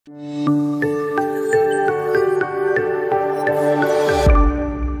How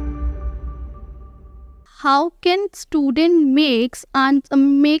can student make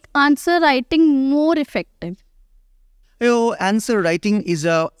answer writing more effective? Answer writing is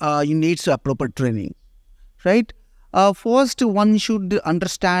you need a proper training, right? First, one should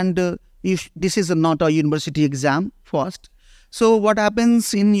understand if this is not a university exam first. So what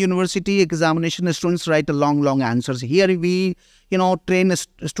happens in university examination, students write long answers. Here we, train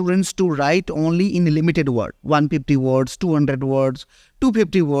students to write only in limited word, 150 words, 200 words,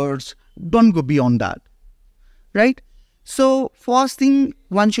 250 words. Don't go beyond that, right? So first thing,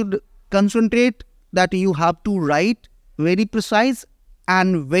 one should concentrate that you have to write very precise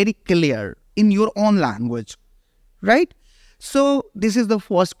and very clear in your own language, right? So this is the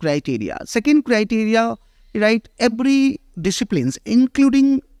first criteria. Second criteria, right? Every disciplines,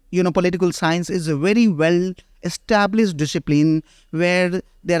 including political science, is a very well established discipline where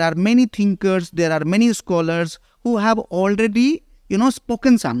there are many thinkers, there are many scholars who have already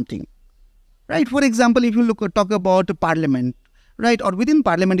spoken something, right? For example, if you talk about parliament, right, or within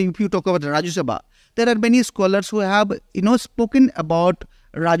parliament, if you talk about Rajya Sabha, there are many scholars who have spoken about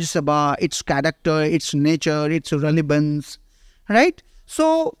Rajya Sabha, its character, its nature, its relevance, right?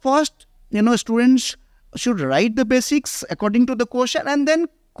 So first, students should write the basics according to the question and then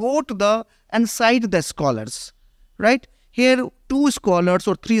quote and cite the scholars, right? Here 2 scholars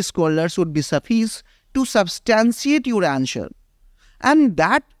or 3 scholars would be suffice to substantiate your answer, and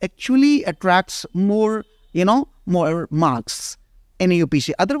that actually attracts more marks in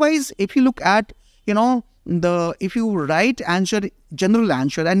UPSC. Otherwise, if you look at if you write general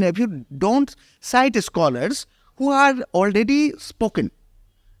answer, and if you don't cite scholars who are already spoken,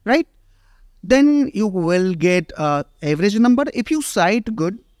 right, then you will get average number. If you cite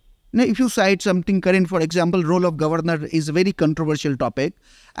good, if you cite something current, for example, role of governor is a very controversial topic,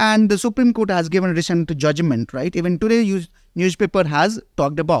 and the Supreme Court has given recent judgment, right? Even today, newspaper has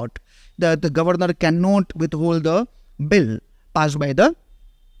talked about that the governor cannot withhold the bill passed by the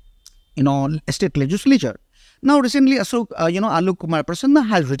state legislature. Now recently, Alok Kumar Prasanna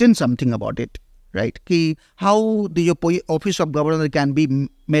has written something about it, right? How the office of governor can be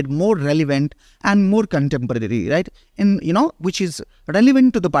made more relevant and more contemporary, right? Which is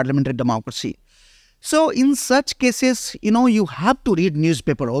relevant to the parliamentary democracy. So in such cases, you have to read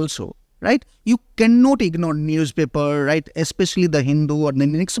newspaper also, right? You cannot ignore newspaper, right? Especially the Hindu or the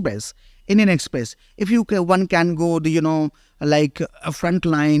Indian Express. If one can go like a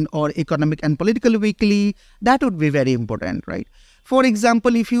Frontline or Economic and Political Weekly, that would be very important, right? For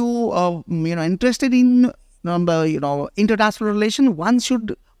example, if you interested in international relation, one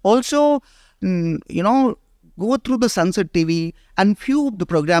should also go through the Sunset TV, and few of the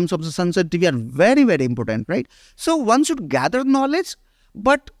programs of the Sunset TV are very, very important, right? So one should gather knowledge,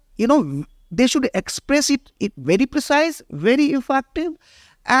 but they should express it very precise, very effective,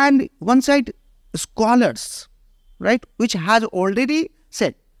 and one side scholars, right, which has already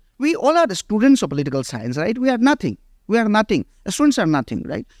said, we all are the students of political science, right? We are nothing. Students are nothing,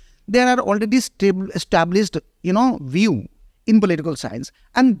 right? There are already established, view in political science,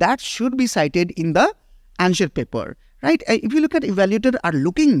 and that should be cited in the answer paper, right? If you look at evaluator are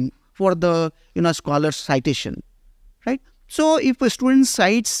looking for the, scholar's citation, right? So if a student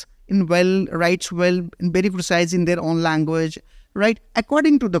writes well, and very precise in their own language, right,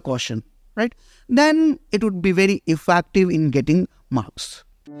 according to the question, right, then it would be very effective in getting marks.